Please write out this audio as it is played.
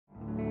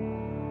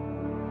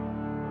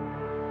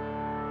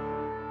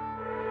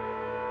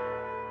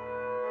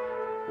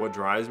What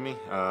drives me?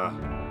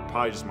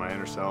 Probably just my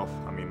inner self.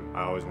 I mean,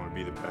 I always want to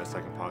be the best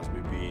I can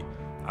possibly be.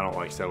 I don't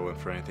like settling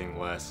for anything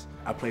less.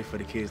 I play for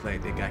the kids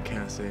like they got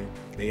cancer.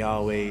 They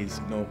always,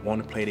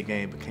 want to play the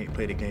game but can't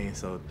play the game,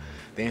 so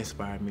they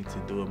inspire me to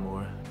do it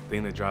more. The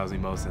thing that drives me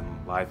most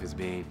in life is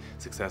being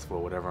successful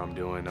at whatever I'm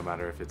doing, no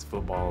matter if it's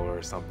football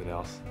or something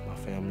else. My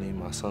family,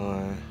 my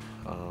son,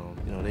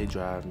 they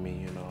drive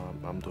me.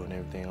 I'm doing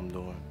everything I'm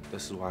doing.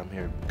 This is why I'm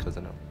here, because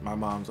of them. My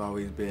mom's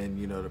always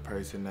been, the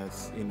person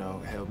that's,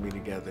 held me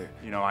together.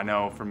 I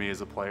know for me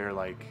as a player,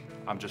 like,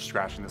 I'm just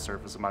scratching the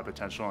surface of my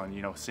potential,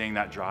 and, seeing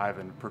that drive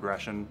and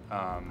progression,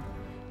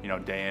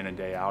 day in and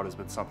day out has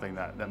been something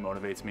that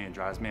motivates me and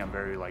drives me. I'm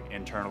very,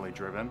 internally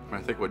driven. I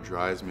think what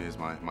drives me is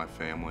my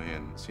family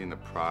and seeing the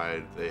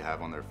pride they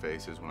have on their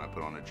faces when I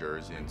put on a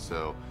jersey. And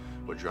so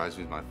what drives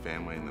me is my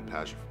family and the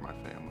passion for my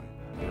family.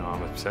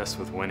 I'm obsessed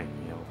with winning,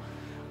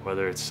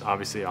 whether it's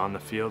obviously on the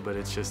field, but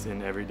it's just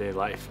in everyday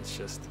life. It's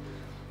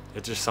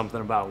just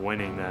something about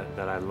winning that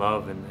I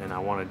love and I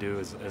want to do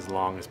as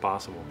long as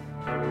possible.